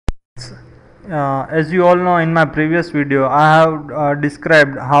As you all know, in my previous video I have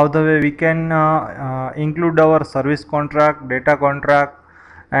described how the way we can include our service contract, data contract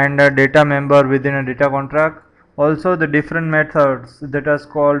and data member within a data contract. Also the different methods that is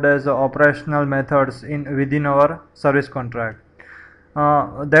called as operational methods in within our service contract.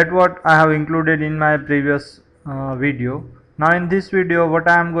 That what I have included in my previous video. Now in this video what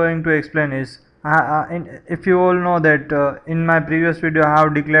I am going to explain is if you all know that in my previous video I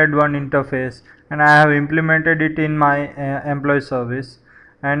have declared one interface and I have implemented it in my employee service,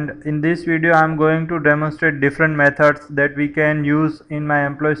 and in this video I am going to demonstrate different methods that we can use in my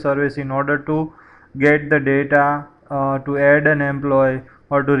employee service in order to get the data, to add an employee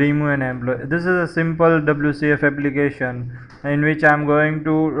or to remove an employee. This is a simple WCF application in which I am going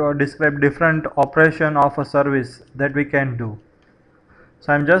to describe different operation of a service that we can do.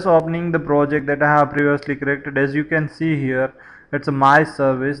 So I am just opening the project that I have previously created. As you can see here, it's a my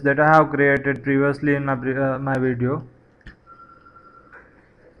service that I have created previously in my video.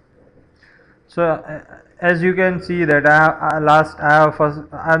 So as you can see that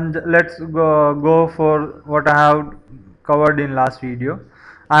let's go for what I have covered in last video.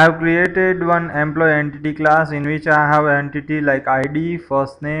 I have created one employee entity class in which I have entity like ID,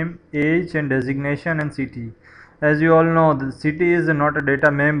 first name, age and designation and city. As you all know, the city is not a data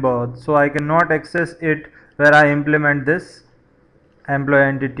member, so I cannot access it where I implement this employee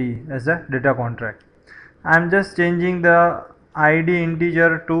entity as a data contract. I am just changing the ID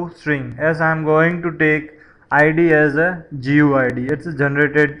integer to string, as I am going to take ID as a GUID. It's a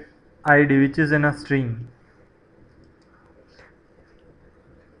generated ID which is in a string.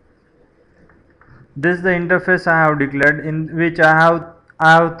 This is the interface I have declared, in which I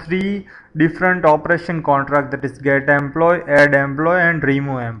have three different operation contract, that is get employee, add employee and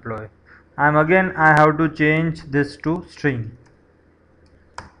remove employee. I have to change this to string.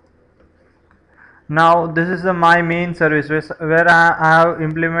 Now this is my main service where I have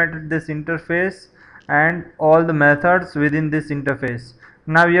implemented this interface and all the methods within this interface.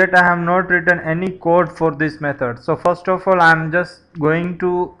 Now yet I have not written any code for this method. So first of all I am just going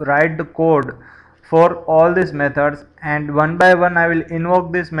to write the code for all these methods, and one by one I will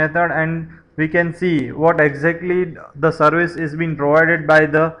invoke this method and we can see what exactly the service is being provided by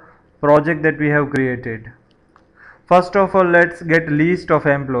the project that we have created. First of all, let's get list of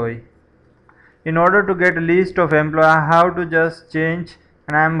employee. In order to get a list of employee, I have to just change,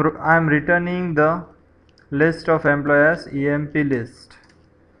 and I am returning the list of employees emp list.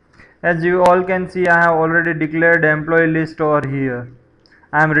 As you all can see, I have already declared employee list over here.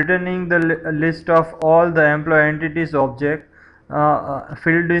 I am returning the list of all the employee entities object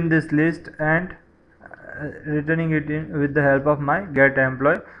filled in this list and returning it in with the help of my get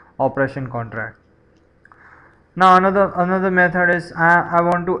employee operation contract. Now another method is I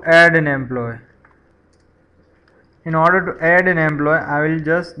want to add an employee. In order to add an employee, I will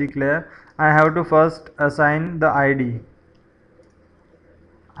just declare I have to first assign the ID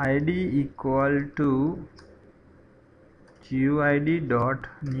equal to GUID dot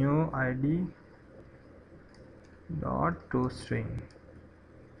new ID dot toString.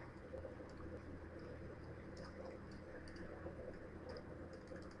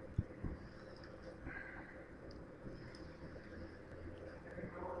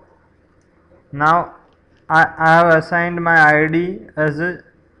 Now I have assigned my ID as a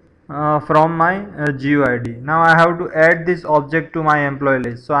from my GUID. Now I have to add this object to my employee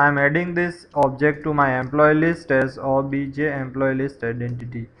list. So I am adding this object to my employee list as obj employee list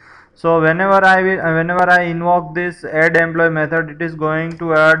identity. So whenever I invoke this add employee method, it is going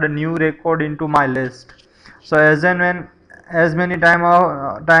to add a new record into my list. So as many time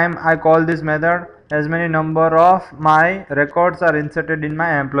I call this method, as many number of my records are inserted in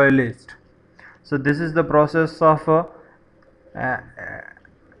my employee list. So this is the process of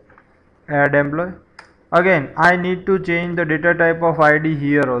add employee. Again, I need to change the data type of ID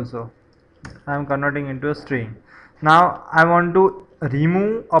here also. I am converting into a string. Now I want to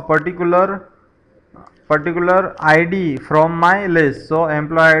remove a particular ID from my list. So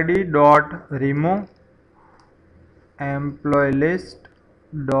employee ID dot remove employee list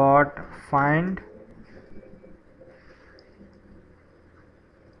dot find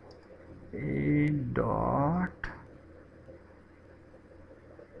a dot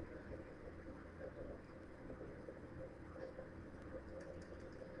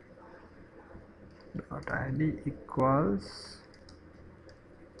ID equals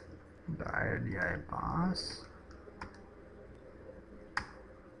the ID I pass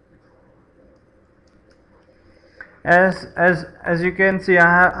as you can see,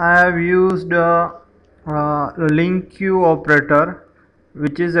 I have used link queue operator,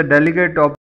 which is a delegate operator